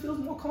 maybe he just feels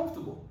more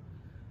comfortable.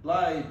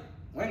 Like,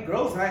 when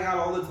girls hang out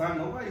all the time,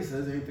 nobody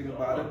says anything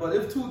about it. But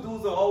if two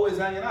dudes are always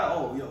hanging out,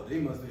 oh, yo, they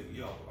must be,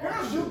 yo.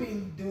 Girls do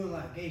be doing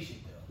like gay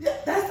shit though. Yeah,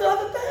 that's the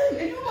other thing.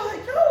 And you're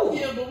like, yo.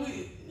 Yeah, but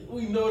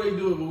we know they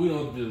do it, but we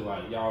don't be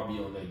like, y'all be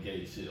on that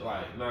gay shit.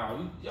 Like, nah,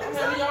 y'all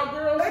have y'all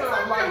girls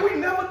out. Like, we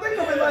never think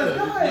of it like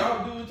that.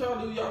 Y'all do what y'all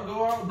do. Y'all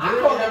go out. I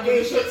call it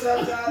gay shit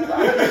sometimes.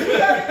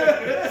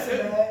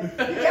 Listen, man,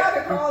 you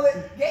gotta call it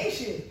gay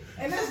shit.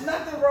 And there's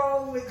nothing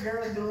wrong with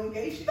girls doing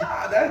gay shit.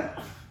 Nah,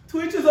 that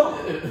to each his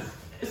own.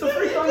 It's a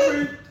free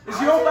country.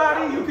 It's your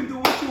body. You can do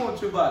what you want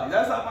with your body.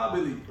 That's how I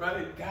believe,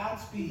 right?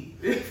 Godspeed.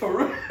 For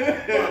real.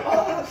 But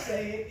all I'm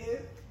saying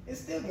is,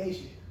 it's still gay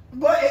shit.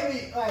 But I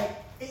mean, like,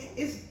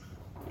 it's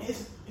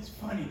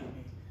funny to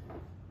me.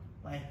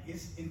 Like,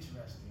 it's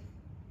interesting.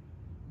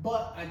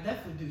 But I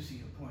definitely do see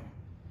your point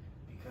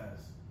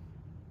because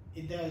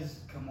it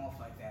does come off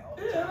like that all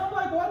the time. Yeah, and I'm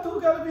like, why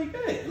dude gotta be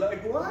gay?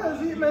 Like, why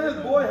is he man his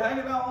boy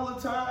hanging out all the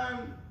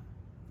time?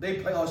 They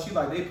play. Oh,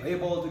 they play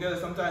ball together.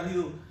 Sometimes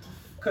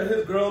cause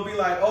his girl be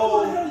like, oh,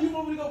 what the hell you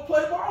want me to go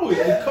play ball with?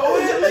 Yeah.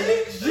 Co-ed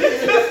league?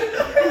 Shit.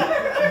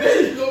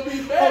 Then you gonna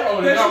be mad.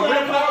 Oh, they got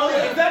women out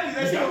there. Exactly.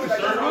 They got the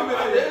shirt off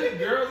out there.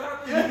 Girls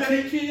out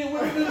there. You kidding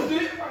with this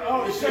shit?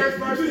 Oh, the shirts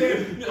first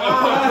thing. I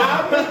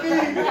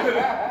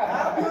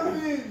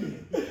believe you.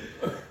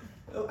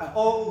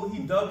 Oh, he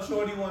dubbed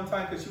Shorty one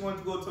time because she wanted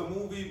to go to a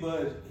movie,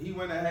 but he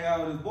went and hang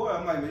out with his boy.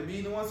 I'm like, maybe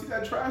he didn't want to see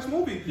that trash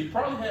movie. He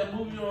probably had the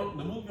movie on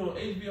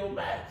HBO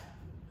Max.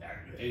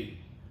 Hey,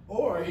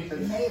 Or you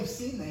may have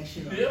seen that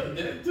shit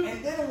already and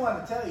didn't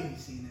want to tell you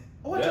seen it.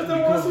 Or just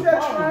don't want to see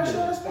that trash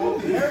ass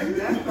movie.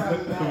 That's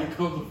probably not.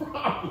 Because the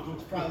problem.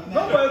 It's probably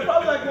No, not. but it's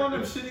probably like one of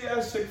them shitty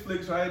ass chick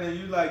flicks, right? And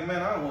you like,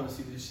 man, I don't want to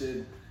see this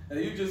shit. And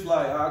you just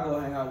like, I'll go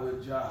hang out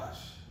with Josh.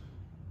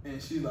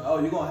 And she's like, oh,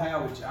 you gonna hang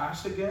out with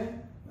Josh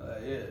again? I'm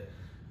like, yeah.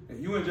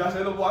 And you and Josh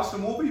end up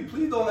watching the movie?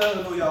 Please don't let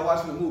her know y'all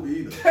watching the movie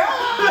either.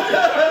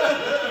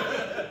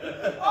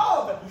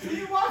 Oh, so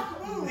you watched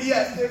the movie?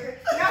 Yes. Nigga.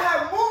 Y'all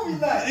have movie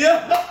night.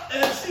 Yeah.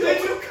 And she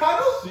Did you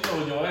cuddle? She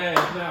on your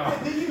ass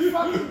now. Did you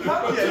fucking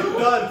cuddle? Yeah, you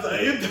done,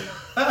 son. You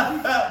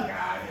done.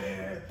 God,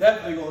 yeah.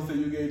 Definitely gonna say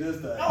you gay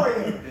this time. Oh,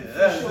 yeah. Yeah,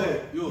 that's For sure.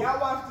 it. Y'all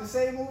watched the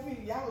same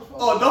movie? Y'all was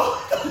supposed Oh,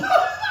 no.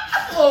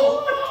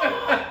 Oh,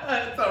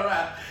 it's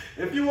alright.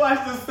 If you watch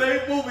the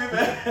same movie,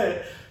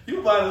 man,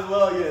 you might as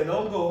well, yeah,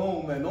 don't go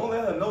home, man. Don't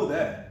let her know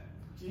that.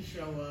 just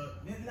show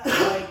up. It's not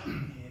like,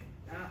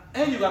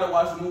 And you gotta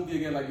watch the movie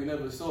again like you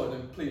never saw it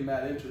and play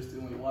mad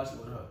interested when you watch it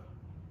with her.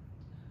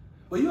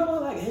 But you ever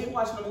like hate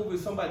watching a movie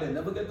with somebody that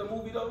never get the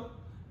movie though?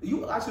 You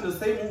watching the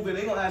same movie,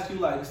 they gonna ask you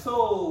like,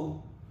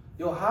 so,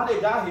 yo, how they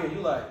got here?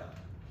 You like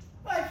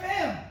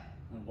fam,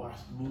 Watch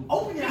the movie.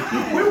 open your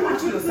eyes. we're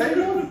watching the same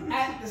movie.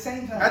 At the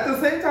same time. At the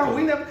same time,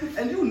 we never,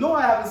 and you know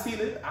I haven't seen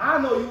it. I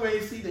know you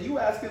ain't seen it. You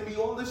asking me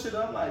all this shit.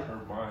 I'm like, Her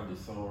mind is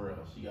somewhere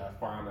else. She gotta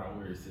find out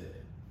where it's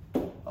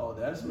at. oh,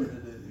 that's what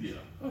it is.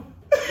 Yeah.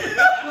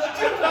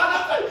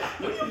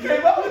 You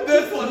came up with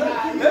this one.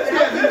 Let's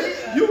get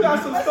this. You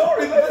got some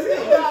stories. Let's get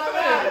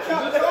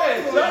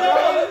this.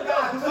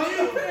 No.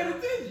 She ain't paying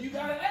attention. You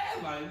gotta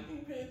act like you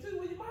ain't paying attention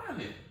when you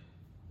mind it.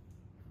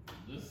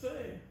 Just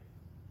saying.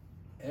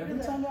 Every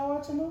time y'all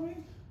watch a movie?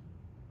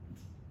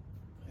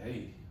 Hey,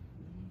 you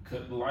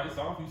cut the lights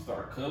off, you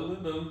start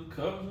cuddling the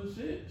covers and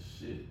shit.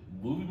 Shit,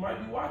 movie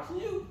might be watching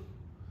you.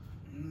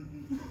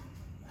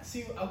 I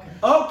see. Okay.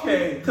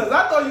 Okay, because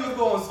I thought you was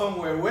going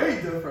somewhere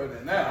way different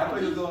than that. I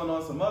thought you was going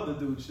on some other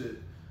dude shit.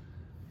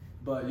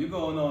 But you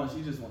going on,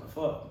 she just want to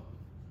fuck.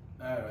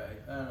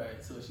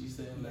 Alright. So she's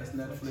saying less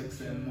Netflix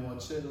and more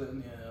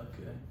chilling. Yeah,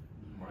 okay.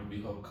 Might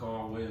be her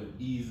calm way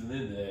of easing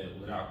into that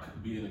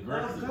without being Oh,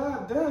 aggressive.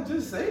 God damn,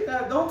 just say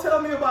that. Don't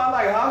tell me about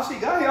like how she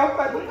got here. I'm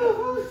like, what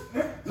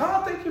the fuck? No,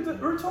 I think you're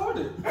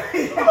retarded.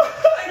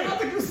 I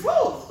think you're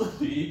slow.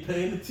 She ain't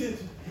paying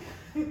attention.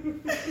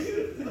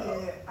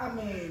 Yeah, I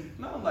mean,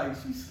 No, I'm like,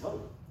 she's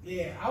slow.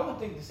 yeah, I would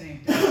think the same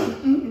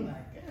thing.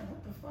 Like, damn,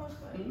 what the fuck?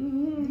 Like,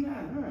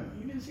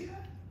 you didn't see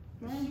that?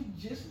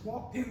 She just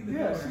walked in the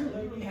door.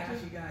 Like, how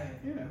she got here.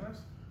 Yeah, that's.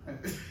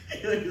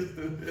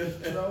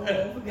 Drove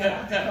over, got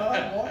out the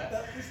car, walked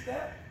up the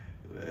step.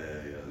 Man,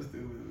 y'all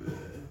stupid,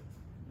 man.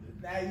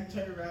 Now you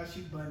turn around,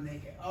 she butt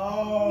naked.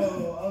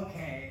 Oh,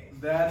 okay.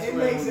 That's It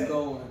where makes we're it-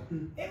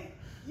 going.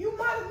 You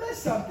might have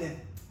missed something.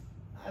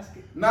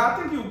 Nah, I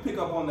think you pick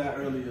up on that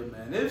earlier,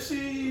 man. If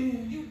she,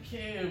 You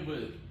can,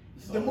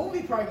 but The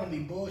movie probably gonna be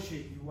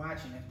bullshit you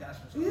watching if that's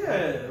what's going on.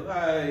 yeah,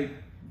 like.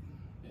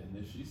 and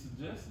if she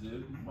suggested it,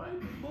 it might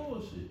be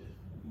bullshit.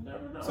 You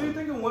never know. So you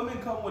thinking women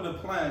come with a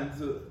plan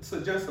to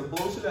suggest a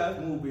bullshit ass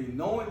movie,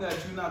 knowing that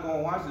you're not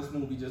gonna watch this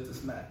movie just to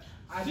smash?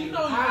 I She do.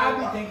 know you I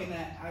gonna be thinking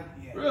that.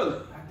 Yeah. Really?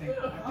 I think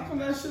How come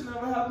that shit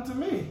never happened to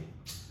me?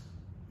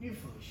 you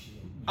full of shit.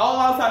 Oh,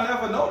 else I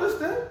never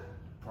noticed it.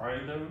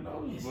 Probably never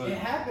noticed, but It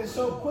happened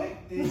so quick.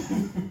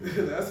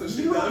 That's what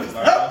she You- does.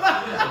 like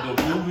I said,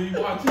 the movie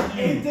watching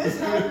If you. this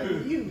happened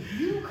to you,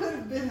 you could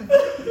have been.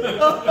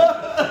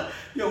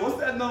 Yo, what's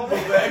that number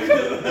back?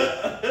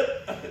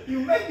 You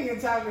may be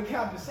entitled to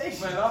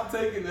compensation. Man, I'm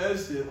taking that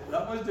shit.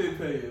 How much they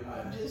paying,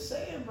 I'm man? just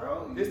saying,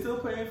 bro. They still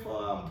paying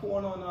for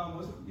porn on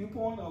what's it,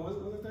 YouPorn or what's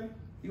the thing?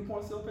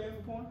 YouPorn still paying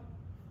for porn?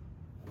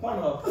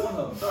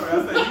 Pornhub. Sorry,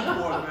 I said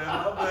YouPorn, man.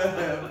 My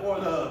bad.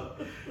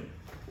 Pornhub.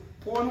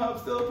 Pornhub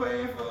still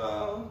paying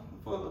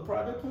for the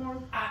private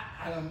porn?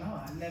 I don't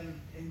know. I never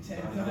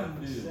intended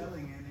on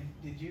selling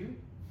any. Did you?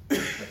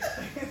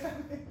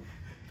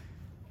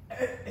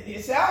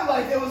 It sounds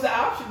like there was an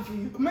option for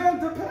you. Man,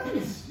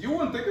 depends. You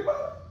wouldn't think about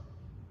it?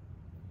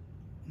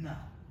 No.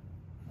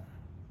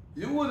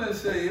 You wouldn't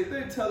say, if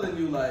they're telling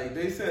you, like,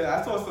 they said,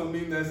 I saw some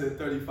meme that said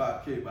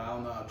 35K, but I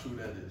don't know how true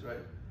that is, right?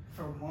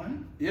 For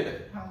one? Yeah.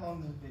 How long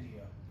is the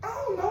video? I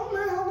don't know,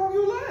 man, how long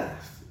you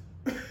last?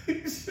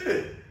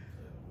 Shit.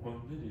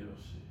 One video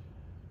shit.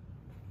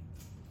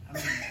 I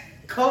mean,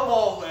 Come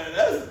on,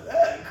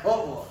 man, come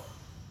on.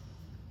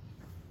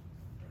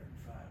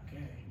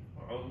 35K.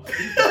 Oh,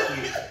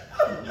 shit.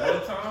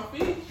 One time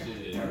fee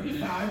shit.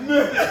 35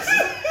 minutes.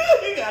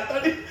 You got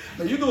 30.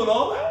 Now, you doing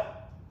all that?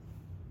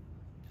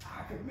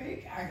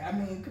 I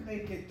mean, could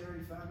make it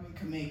 35. I mean,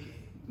 could make it.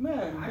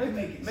 Man, I can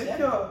make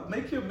it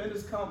make your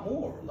minutes count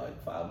more,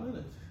 like 5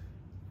 minutes.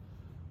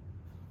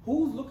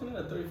 Who's looking at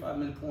a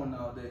 35-minute porn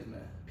nowadays,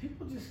 man?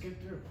 People just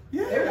skip through.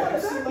 Yeah, They want to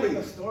exactly. see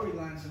like a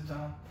storyline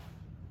sometimes.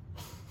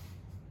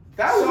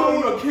 That was So-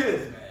 when we were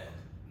kids,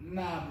 man.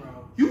 Nah, bro.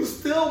 You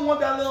still want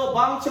that little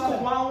bounce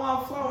chicka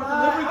wow flower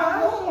delivery I guy?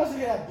 don't want to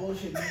hear that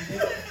bullshit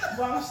music.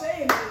 What I'm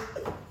saying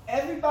is,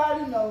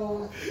 everybody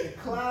knows the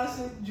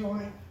classic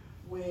joint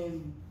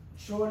when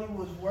Shorty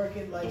was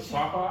working like The she.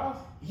 Popeyes?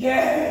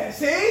 Yeah,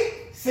 see?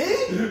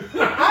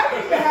 I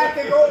didn't even have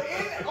to go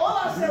in. All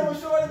I said was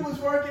Shorty was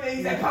working and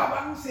he said,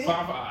 Papa, see?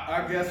 Popeye.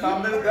 I guess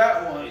I missed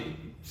that one.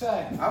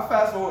 Son, I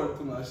fast forward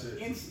through my shit.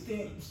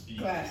 instant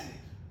classic.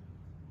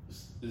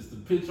 It's the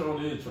picture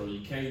on the intro.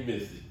 You can't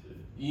miss it.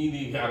 You ain't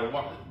even gotta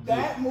watch it.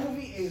 That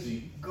movie is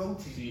She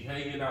go-to.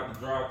 hanging out the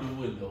drive-through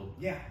window.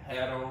 Yeah.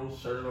 Hat on,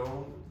 shirt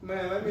on.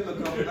 Man, let me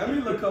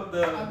look up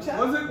the. I'm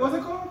telling What's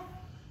it called?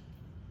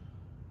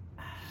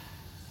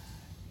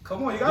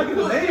 Come on, you gotta get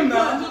the name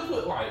now. Just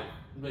put like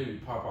maybe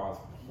Popeyes.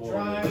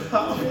 Drive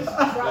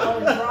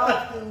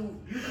through.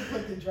 You can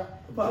put the drive.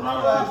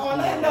 On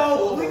that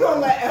note, we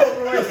gonna let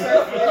Elroy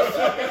surf this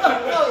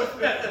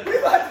shit. We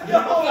about to go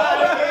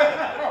out of here.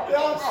 You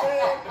know what I'm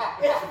saying?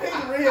 It's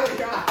been real,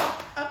 y'all.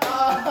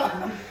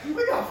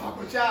 We gotta fuck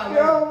with y'all, man.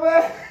 Yo,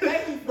 man.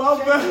 Thank you for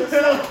checking us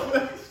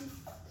out.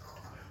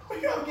 We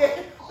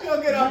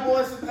gonna get our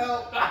boys some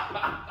help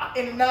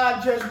in a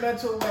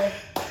non-judgmental way.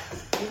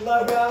 We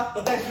love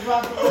y'all. Thanks for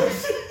rocking with us.